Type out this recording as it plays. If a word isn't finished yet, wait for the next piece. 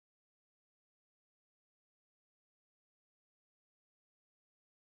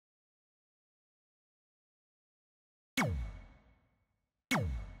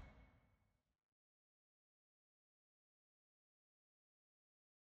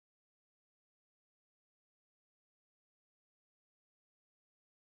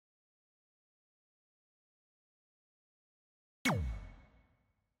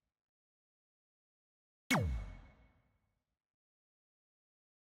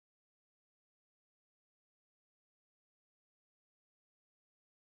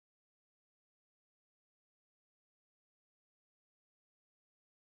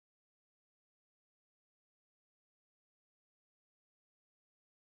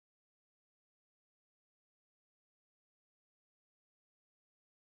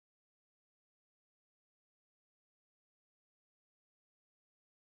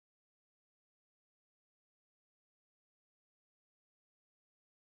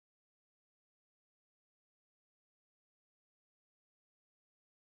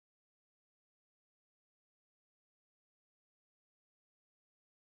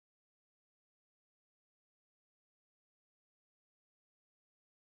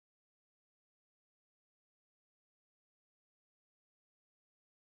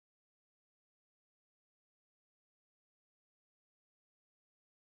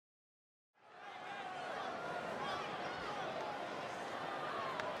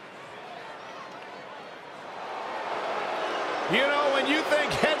You know, when you think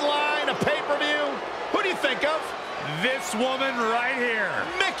headline, a pay-per-view, who do you think of? This woman right here.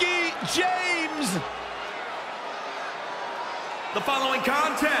 Mickie James. The following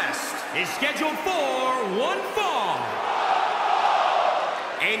contest is scheduled for one fall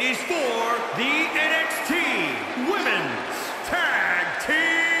and is for the NXT Women's Tag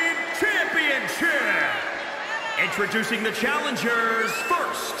Team Championship. Introducing the challengers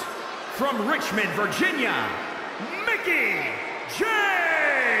first, from Richmond, Virginia, Mickie James.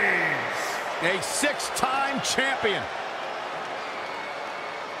 A six-time champion.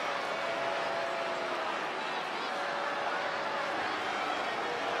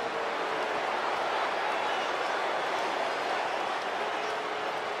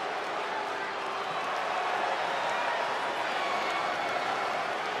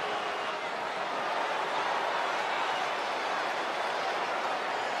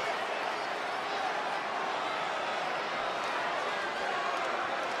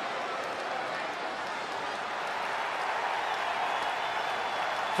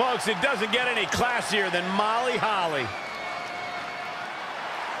 Folks, it doesn't get any classier than Molly Holly.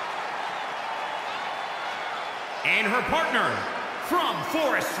 And her partner, from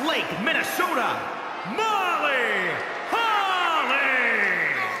Forest Lake, Minnesota, Molly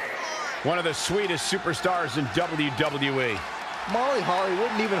Holly. One of the sweetest superstars in WWE. Molly Holly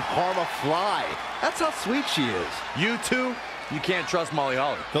wouldn't even harm a fly. That's how sweet she is. You two, you can't trust Molly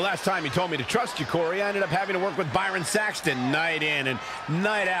Holly. The last time you told me to trust you, Corey, I ended up having to work with Byron Saxton night in and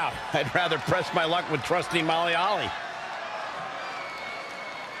night out. I'd rather press my luck with trusting Molly Holly.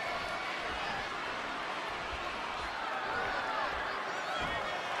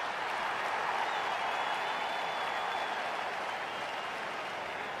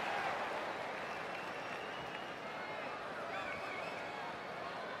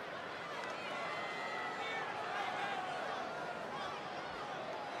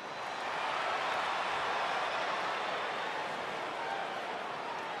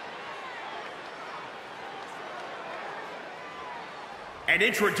 And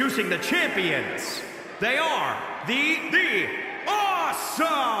introducing the champions, they are the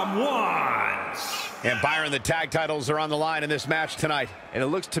Awesome Ones. And Byron, the tag titles are on the line in this match tonight. And it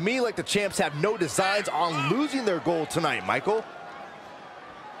looks to me like the champs have no designs on losing their gold tonight, Michael.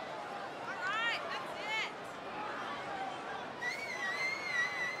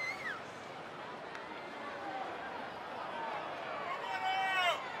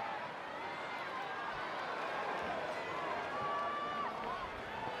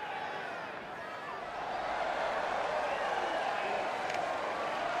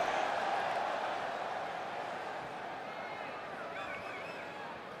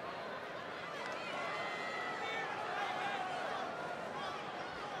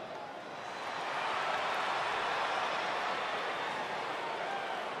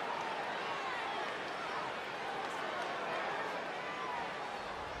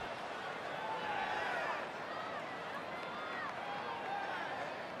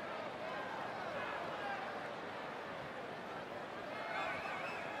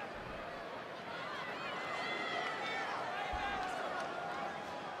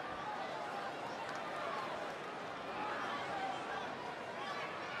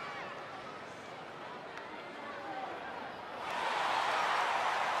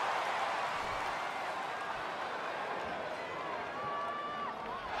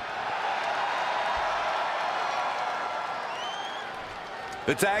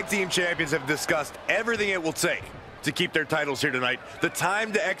 The tag team champions have discussed everything it will take to keep their titles here tonight. The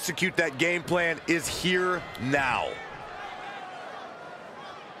time to execute that game plan is here now.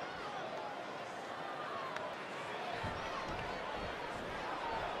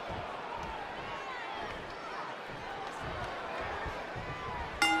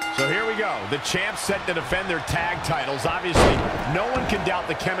 So here we go. The champs set to defend their tag titles. Obviously, no one can doubt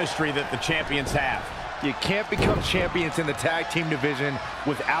the chemistry that the champions have. You can't become champions in the tag team division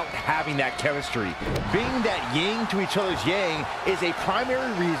without having that chemistry. Being that yin to each other's yang is a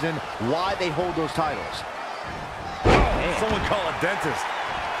primary reason why they hold those titles. Oh, someone call a dentist.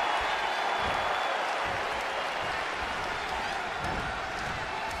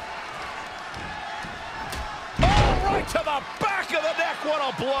 Oh, right to the back of the neck. What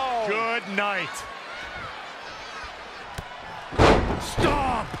a blow. Good night.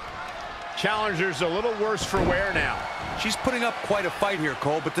 Stomp. Challenger's a little worse for wear now. She's putting up quite a fight here,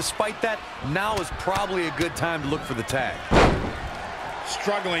 Cole, but despite that, now is probably a good time to look for the tag.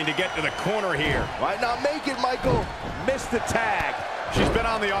 Struggling to get to the corner here. Might not make it, Michael. Missed the tag. She's been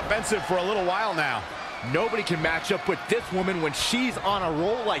on the offensive for a little while now. Nobody can match up with this woman when she's on a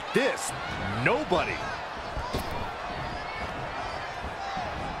roll like this. Nobody.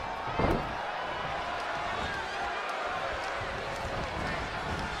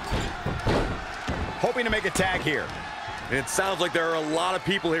 hoping to make a tag here. And it sounds like there are a lot of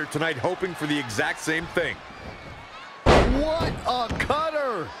people here tonight hoping for the exact same thing. What a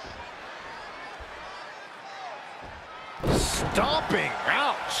cutter! Stomping,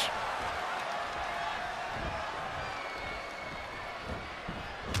 ouch!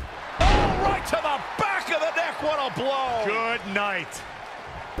 Oh, right to the back of the neck, what a blow! Good night.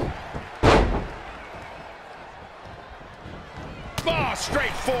 Oh,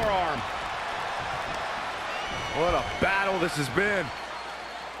 straight forearm. What a battle this has been.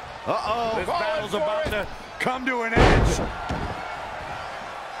 Uh-oh. This battle's about to come to an end.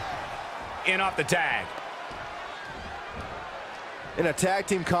 In off the tag. In a tag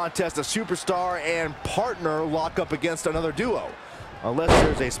team contest, a superstar and partner lock up against another duo. Unless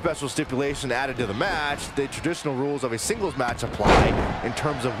there's a special stipulation added to the match, the traditional rules of a singles match apply in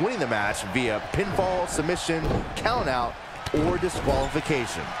terms of winning the match via pinfall, submission, countout, or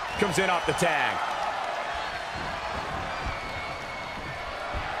disqualification. Comes in off the tag.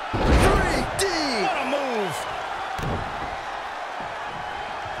 3D! What a move!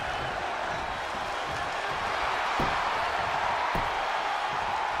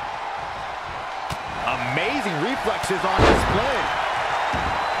 Amazing reflexes on display.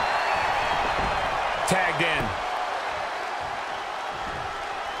 Tagged in.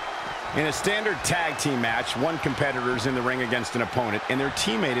 In a standard tag team match, one competitor is in the ring against an opponent, and their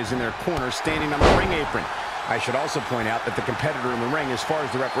teammate is in their corner standing on the ring apron. I should also point out that the competitor in the ring, as far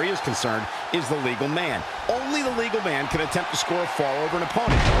as the referee is concerned, is the legal man. Only the legal man can attempt to score a fall over an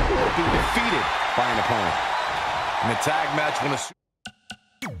opponent or be defeated by an opponent. In the tag match, when a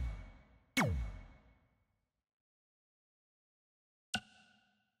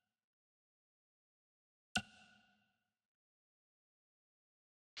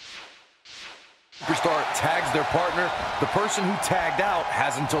superstar tags their partner, the person who tagged out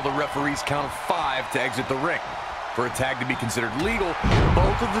has until the referee's count of 5 to exit the ring. For a tag to be considered legal,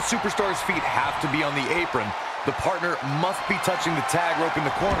 both of the superstars' feet have to be on the apron. The partner must be touching the tag rope in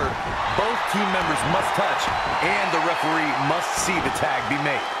the corner. Both team members must touch, and the referee must see the tag be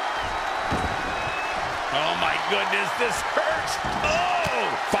made. Oh my goodness, this hurts! Oh!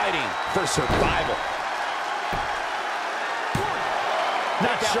 Fighting for survival.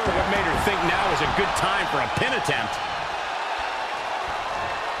 Not sure what made her think now is a good time for a pin attempt.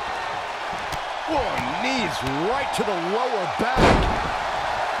 Oh, knees right to the lower back.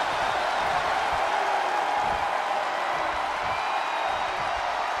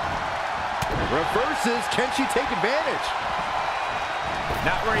 Reverses, can she take advantage?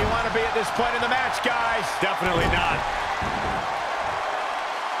 Not where you want to be at this point in the match, guys. Definitely not.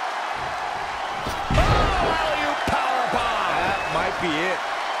 Might be it.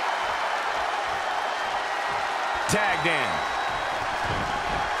 Tagged in.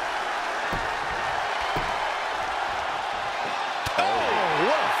 Oh,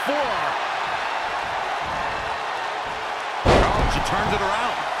 what a forearm. Oh, she turns it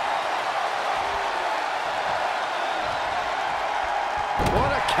around.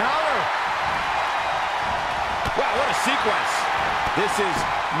 What a counter. Wow, what a sequence. This is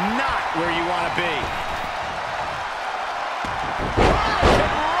not where you want to be.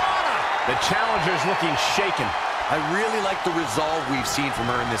 The challenger's looking shaken. I really like the resolve we've seen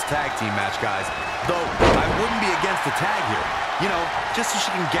from her in this tag team match, guys. Though, I wouldn't be against the tag here. You know, just so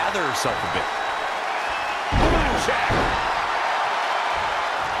she can gather herself a bit. Check.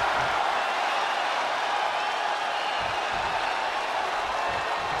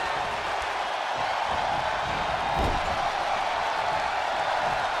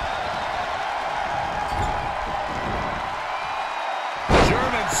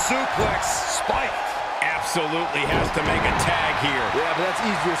 Suplex spiked. Absolutely has to make a tag here. Yeah, but that's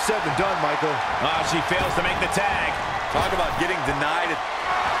easier said than done, Michael. She fails to make the tag. Talk about getting denied.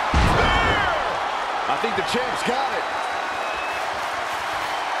 I think the champ's got it.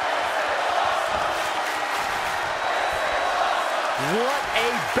 What a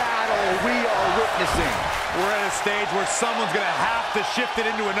battle we are witnessing. We're at a stage where someone's going to have to shift it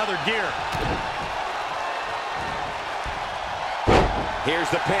into another gear.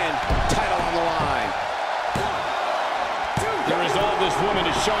 Here's the pin. Title on the line. The resolve this woman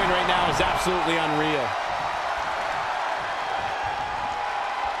is showing right now is absolutely unreal.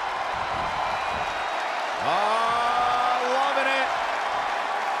 Loving it.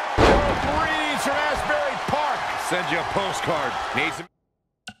 Greetings from Asbury Park. Send you a postcard. Need some.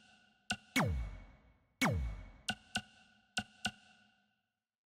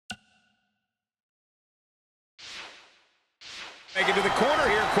 Make it to the corner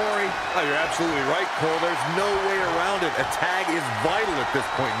here, Corey. Oh, you're absolutely right, Cole. There's no way around it. A tag is vital at this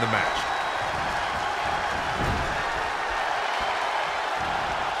point in the match.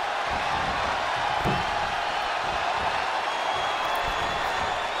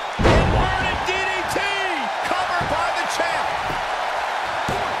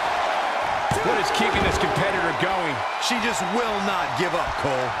 her going. She just will not give up,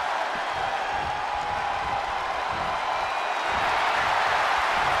 Cole.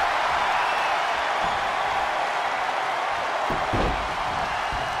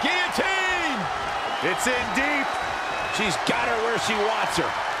 Guillotine! It's in deep. She's got her where she wants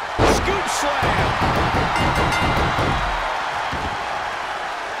her. Scoop slam!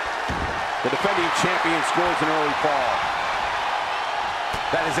 The defending champion scores an early fall.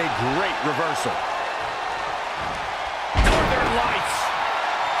 That is a great reversal. Northern Lights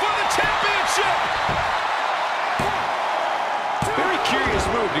for the championship! Very curious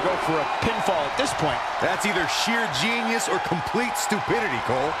move to go for a pinfall at this point. That's either sheer genius or complete stupidity,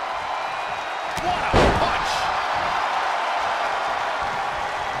 Cole. What a punch!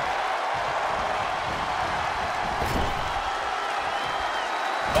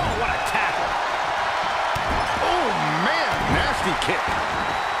 Oh, what a tackle! Oh, man, nasty kick.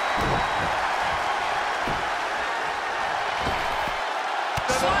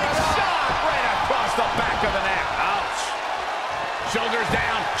 Slingshot right across the back of the neck. Ouch. Shoulders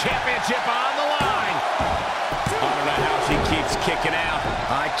down, championship on the line. I don't know how she keeps kicking out.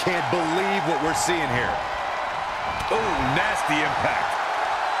 I can't believe what we're seeing here. Oh, nasty impact.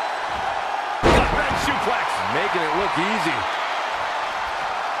 Gut-wrench suplex. Making it look easy.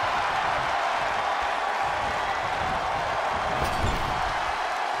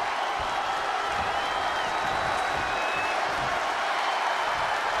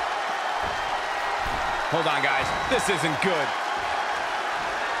 Hold on, guys. This isn't good.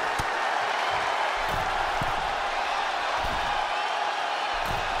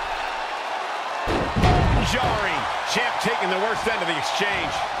 Jarring. Champ taking the worst end of the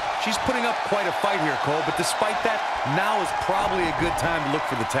exchange. She's putting up quite a fight here, Cole, but despite that, now is probably a good time to look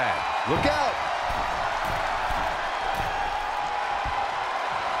for the tag. Look out!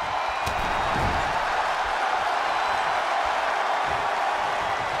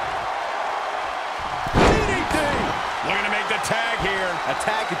 Looking to make the tag here. A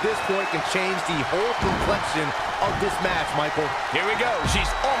tag at this point can change the whole complexion of this match, Michael. Here we go. She's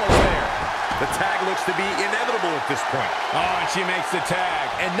almost there. The tag looks to be inevitable at this point. Oh, and she makes the tag.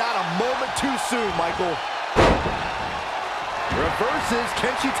 And not a moment too soon, Michael. Reverses.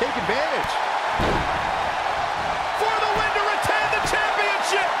 Can she take advantage? For the win to retain the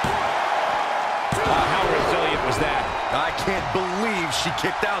championship. How resilient was that? I can't believe she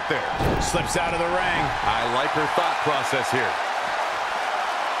kicked out there. Slips out of the ring. I like her thought process here.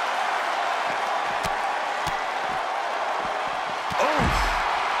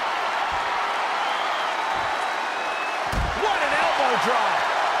 What an elbow drop.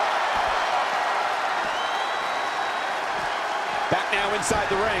 Back now inside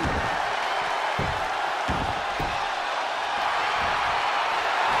the ring.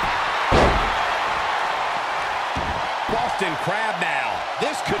 Boston Crab now.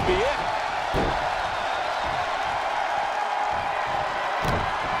 This could be it.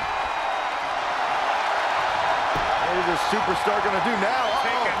 What is this superstar going to do now?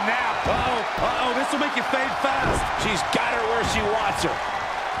 Take a nap. Uh-oh, this will make you fade fast. She's got her where she wants her.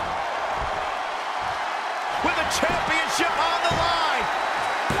 With the championship on the line.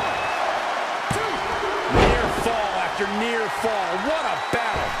 1, 2, near fall after near fall. What a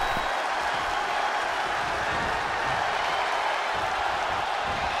battle.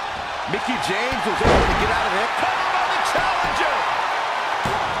 Mickie James was able to get out of it. Cover by the challenger.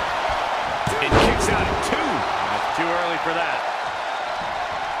 It kicks out at 2. That's too early for that.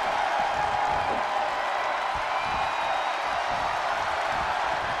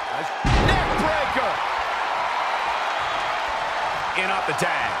 Neck breaker. In off the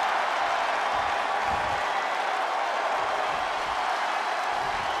tag.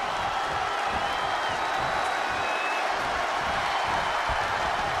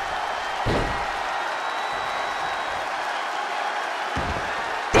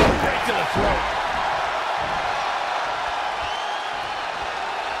 Right to the throat.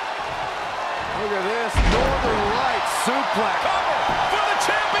 Look at this. Northern Lights suplex. Cover for the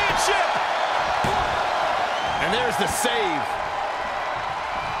championship. And there's the save.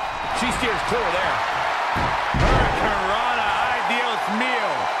 She steers clear there. Hurricanrana, ideal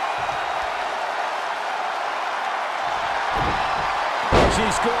meal. She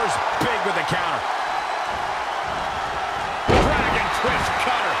scores big with the counter. Dragon twist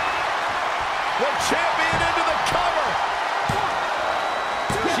cutter. The champion into the cover.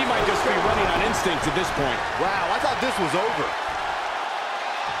 She might just be running on instinct at this point. Wow, I thought this was over.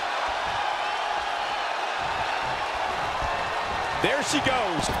 There she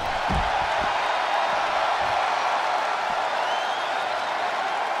goes.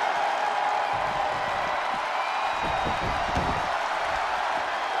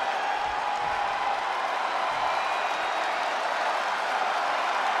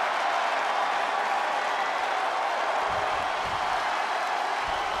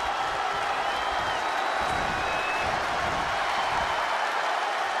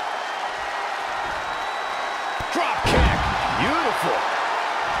 Drop kick. Beautiful.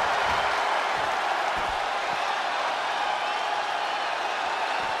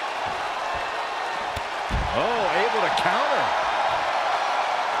 Oh, able to counter.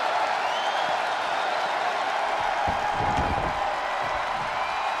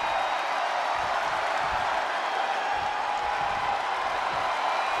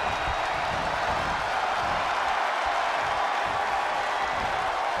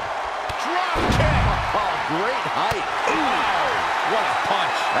 Great height. Ooh, what a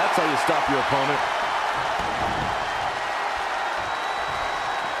punch. That's how you stop your opponent.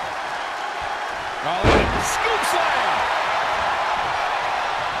 Oh, look at it. Scoop slam.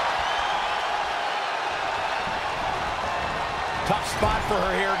 Tough spot for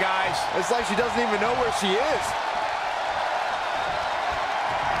her here, guys. It's like she doesn't even know where she is.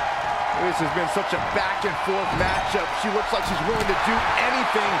 This has been such a back and forth matchup. She looks like she's willing to do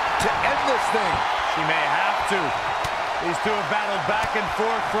anything to end this thing. She may have to. These two have battled back and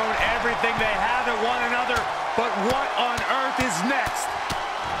forth, thrown everything they have at one another. But what on earth is next?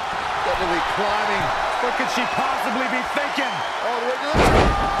 Steadily climbing. What could she possibly be thinking? All the way to the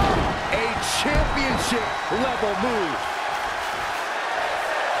top. A championship level move.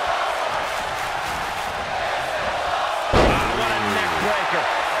 What a neck breaker.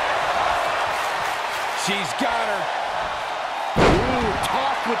 She's got her. Ooh,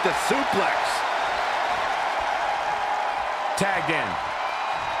 tossed with the suplex. Tagged in.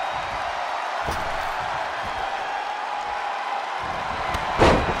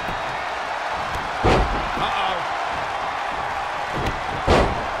 Uh-oh.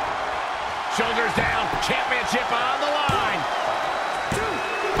 Shoulders down. Championship on the line.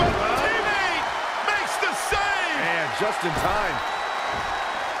 Teammate makes the save. And just in time.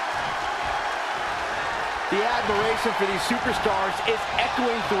 The admiration for these superstars is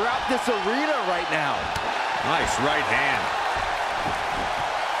echoing throughout this arena right now. Nice right hand.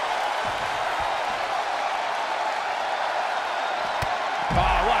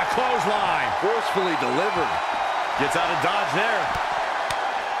 Oh, what a clothesline. Forcefully delivered. Gets out of dodge there.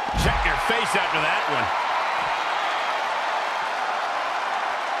 Check your face after that one.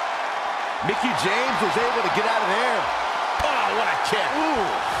 Mickie James was able to get out of there. Oh, what a kick.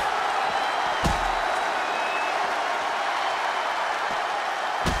 Ooh.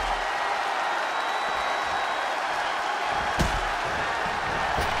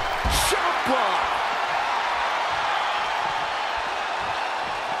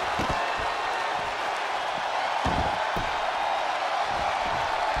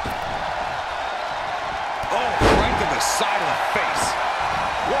 Side of the face.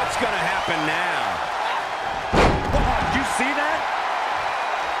 What's going to happen now? Oh, did you see that?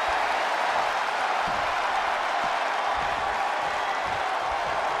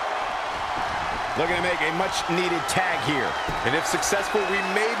 Looking to make a much-needed tag here. And if successful, we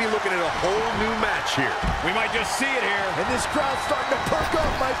may be looking at a whole new match here. We might just see it here. And this crowd's starting to perk up,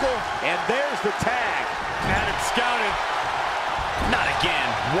 Michael. And there's the tag. Had it scouted. Not again.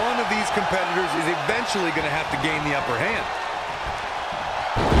 One of these competitors is eventually going to have to gain the upper hand.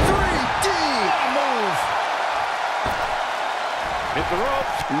 3D. Move. Hit the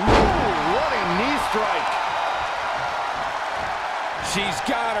ropes. Ooh, what a knee strike. She's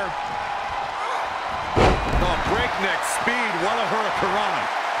got her. Oh, breakneck speed. What a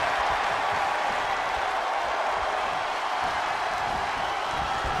hurricanrana.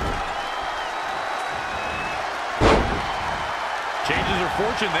 Changes her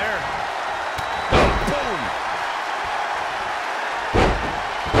fortune there. Boom.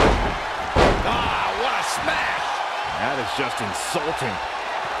 Ah, what a smash. That is just insulting.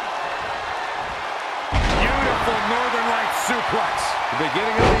 Beautiful Northern Lights suplex. The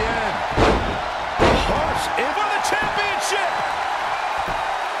beginning of the end. Harsh in For the championship.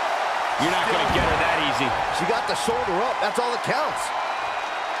 You're not going to get her that easy. She got the shoulder up. That's all that counts.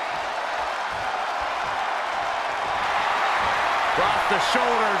 Cross the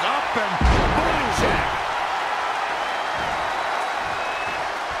shoulders up and boom. Check.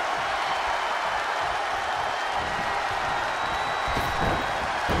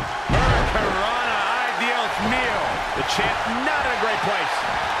 Hurricanrana, ay Dios mío. The champ not in a great place.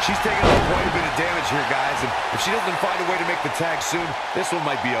 She's taking on quite a bit of damage here, guys, and if she doesn't find a way to make the tag soon, this one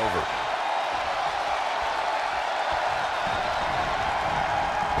might be over.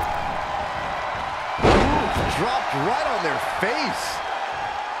 Dropped right on their face.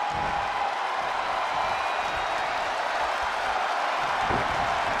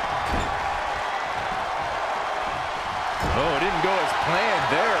 Oh, it didn't go as planned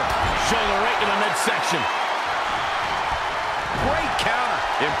there. Shoulder right to the midsection. Great counter.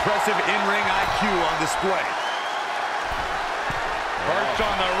 Impressive in-ring IQ on display. Perched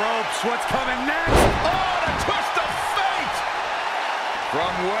on the ropes. What's coming next? Oh, the twist of fate!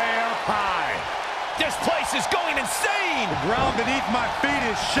 From way up high. This place is going insane! The ground beneath my feet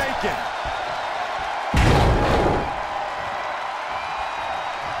is shaking.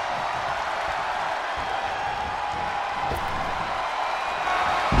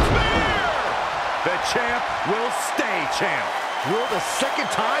 The champ will stay champ. Will the second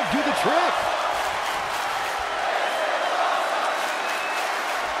time do the trick?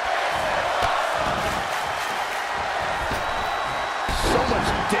 So much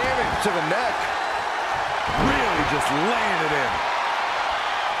damage to the neck. Really just laying it in.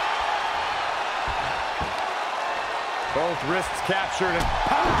 Both wrists captured and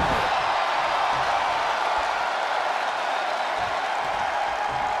pow!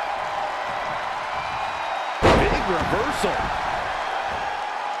 Reversal.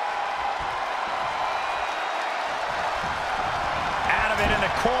 Out of it in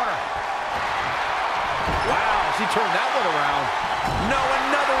the corner. Wow, she turned that one around. No,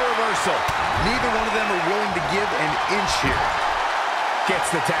 another reversal. Neither one of them are willing to give an inch here. Gets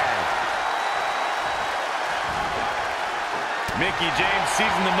the tag. Mickie James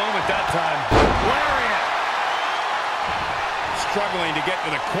seizing the moment that time. Lariat. Struggling to get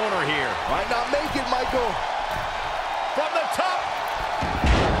to the corner here. Might not make it, Michael. From the top.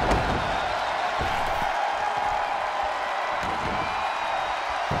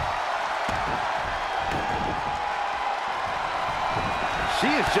 She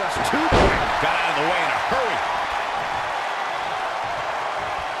is just too quick. Got out of the way in a hurry.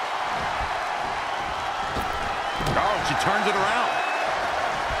 Oh, she turns it around.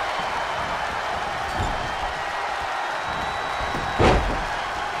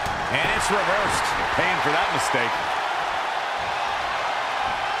 And it's reversed. Paying for that mistake.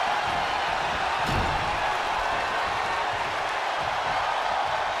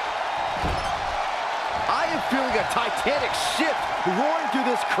 Feeling a titanic ship roaring through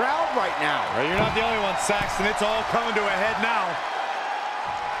this crowd right now. Well, you're not the only one, Saxton. It's all coming to a head now.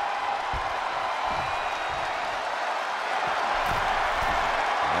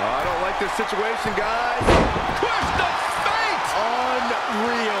 I don't like this situation, guys. Twist of fate!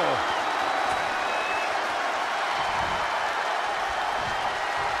 Unreal.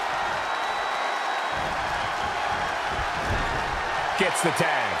 Gets the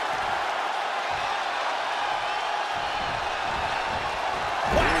tag.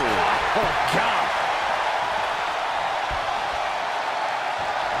 Oh, God.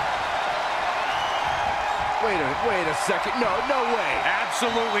 Wait a second. No way.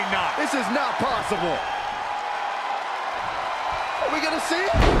 Absolutely not. This is not possible. Are we going to see?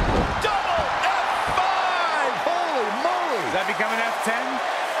 Double F5! Holy moly! Does that become an F10?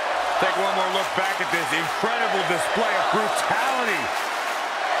 Take one more look back at this incredible display of brutality.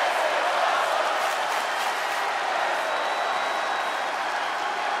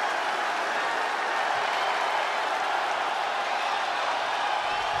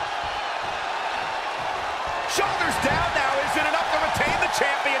 Shoulders down now. Is it enough to retain the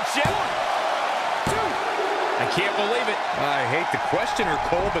championship? 1, 2. I can't believe it. I hate to question her,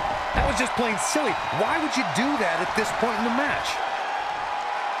 Cole, but that was just plain silly. Why would you do that at this point in the match?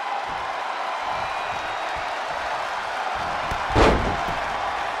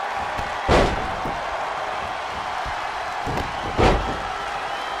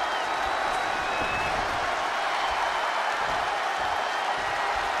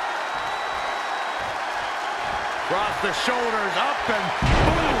 Cross the shoulders, up and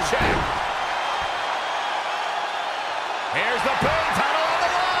boom! Check. Here's the pin, title on the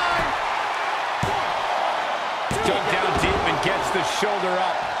line. 1, 2. Dug down deep and gets the shoulder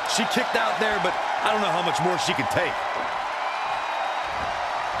up. She kicked out there, but I don't know how much more she can take.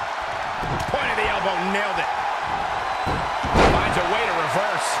 Point of the elbow, nailed it. Finds a way to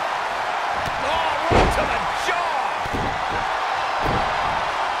reverse. Oh, right to the jaw.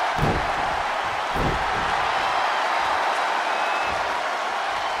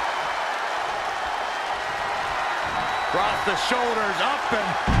 Cross the shoulders, up and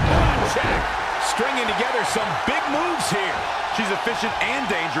Check. Stringing together some big moves here. She's efficient and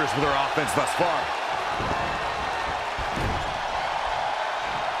dangerous with her offense thus far.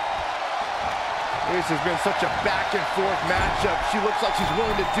 This has been such a back-and-forth matchup. She looks like she's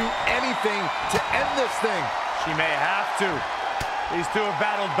willing to do anything to end this thing. she may have to. These two have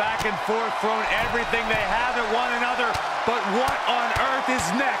battled back and forth, thrown everything they have at one another, but what on earth is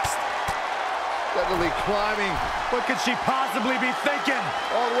next? Steadily climbing. What could she possibly be thinking?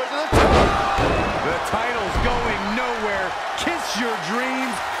 All the way to the top. The title's going nowhere. Kiss your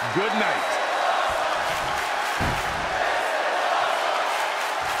dreams. Good night.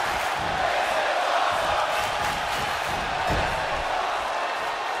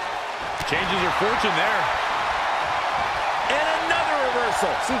 her fortune there. And another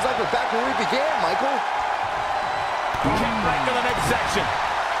reversal. Seems like we're back where we began, Michael. Kick right to the midsection.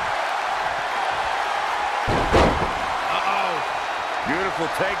 Beautiful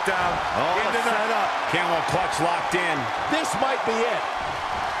takedown. Into the setup. Camel clutch locked in. This might be it.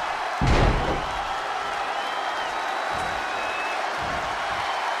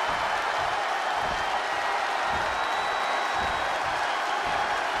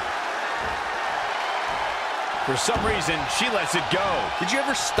 For some reason, she lets it go. Did you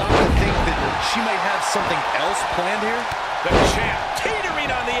ever stop to think that she might have something else planned here? The champ teetering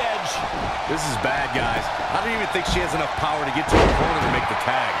on the edge. This is bad, guys. I don't even think she has enough power to get to her corner to make the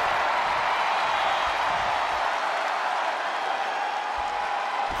tag.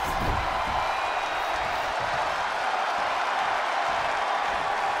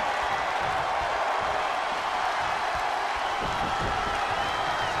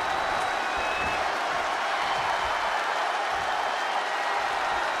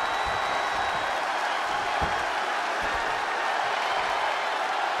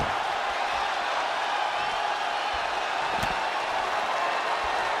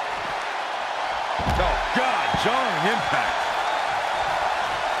 Jarring impact.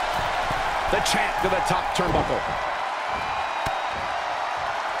 The champ to the top turnbuckle.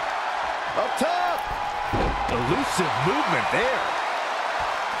 Up top. Elusive movement there.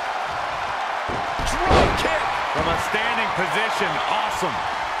 Drop kick. From a standing position, awesome.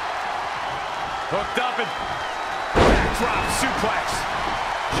 Hooked up and Backdrop suplex.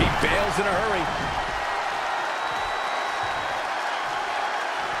 She bails in a hurry.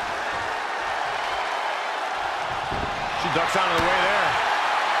 she ducks out of the way there.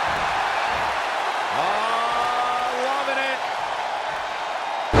 Oh, loving it.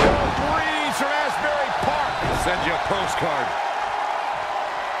 Greetings from Asbury Park. Send you a postcard.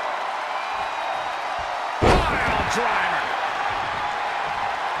 Pile driver.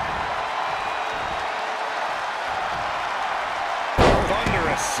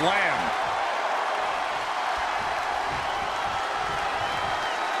 Thunderous slam.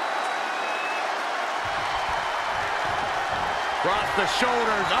 Cross the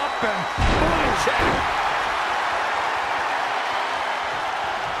shoulders, up and boom, check.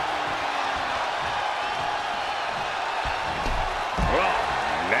 Oh,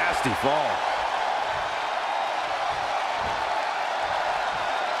 nasty fall.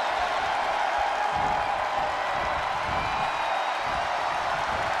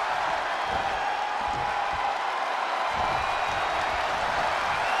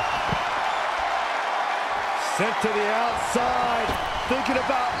 Sent to the outside, thinking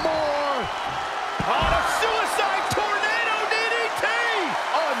about more. On a suicide tornado DDT!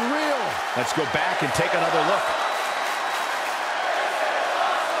 Unreal. Let's go back and take another look.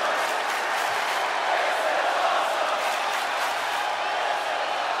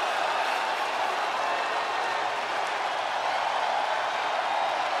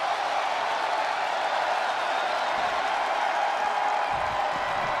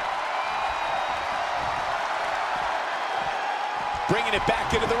 Bringing it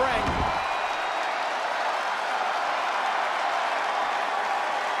back into the ring.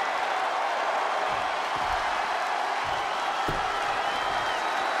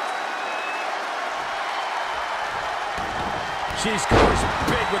 She scores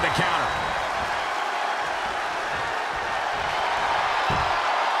big with the counter.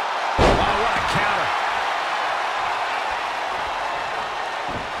 Oh, what a counter.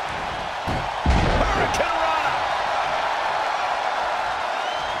 Hurricanrana.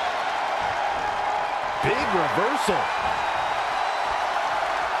 Big reversal.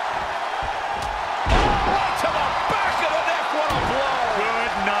 Right to the back of the neck. What a blow.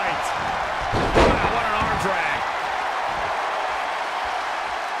 Good night. Wow, what an arm drag.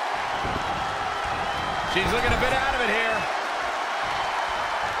 She's looking a bit out of it here.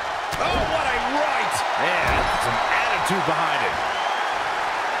 Oh, what a right. Man, that's some attitude behind it.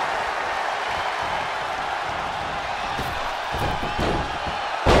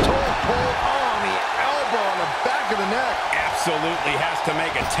 Toe pull on the elbow on the back of the neck. Absolutely has to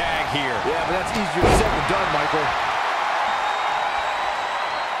make a tag here. Yeah, but that's easier said than done, Michael.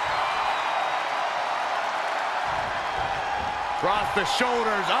 Cross the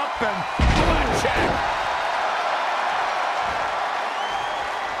shoulders, up and Butt check.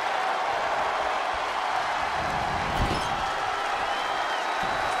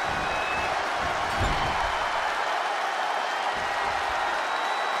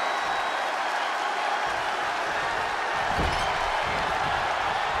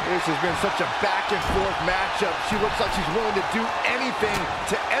 This has been such a back-and-forth matchup. She looks like she's willing to do anything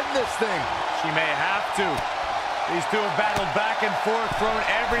to end this thing. She may have to. These two have battled back and forth, thrown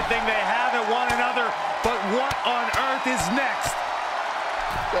everything they have at one another. But what on earth is next?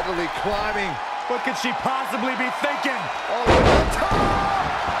 Steadily climbing. What could she possibly be thinking? All the way to the top!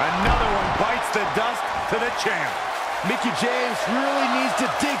 Another one bites the dust to the champ. Mickie James really needs to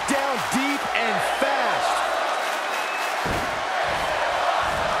dig down deep and fast.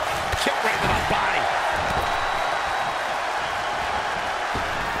 Kick right to the body.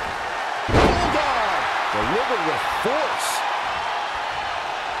 Bulldog! Delivered with force.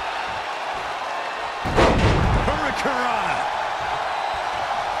 Hurricanrana.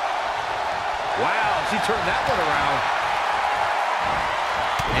 Wow, she turned that one around.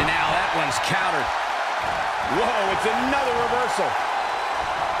 And now that one's countered. Whoa, it's another reversal.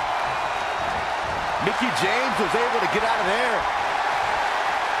 Mickie James was able to get out of there.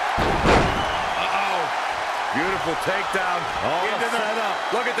 Uh-oh. Beautiful takedown. Into the setup.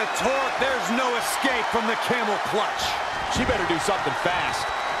 Look at the torque. There's no escape from the camel clutch. She better do something fast.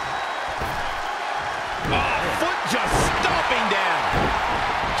 Foot just stomping down.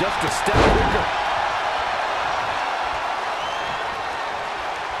 Just a step quicker.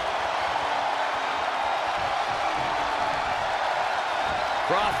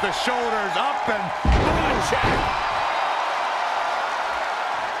 Across the shoulders, up and check.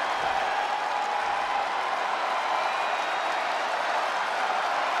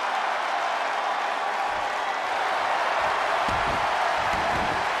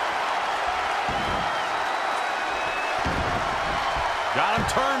 Got him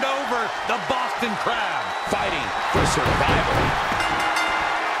turned over, the Boston Crab. Fighting for survival.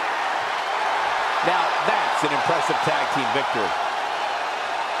 Now that's an impressive tag team victory.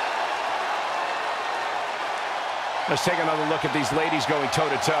 Let's take another look at these ladies going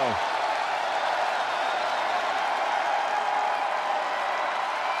toe-to-toe.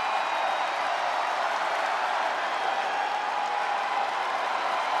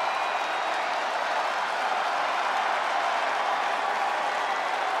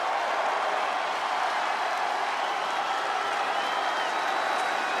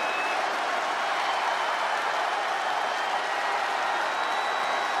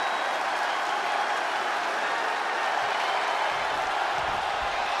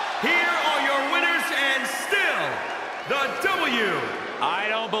 Here are your winners and still the W. I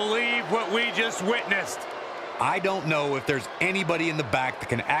don't believe what we just witnessed. I don't know if there's anybody in the back that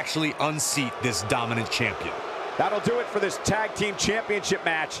can actually unseat this dominant champion. That'll do it for this tag team championship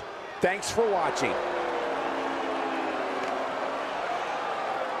match. Thanks for watching.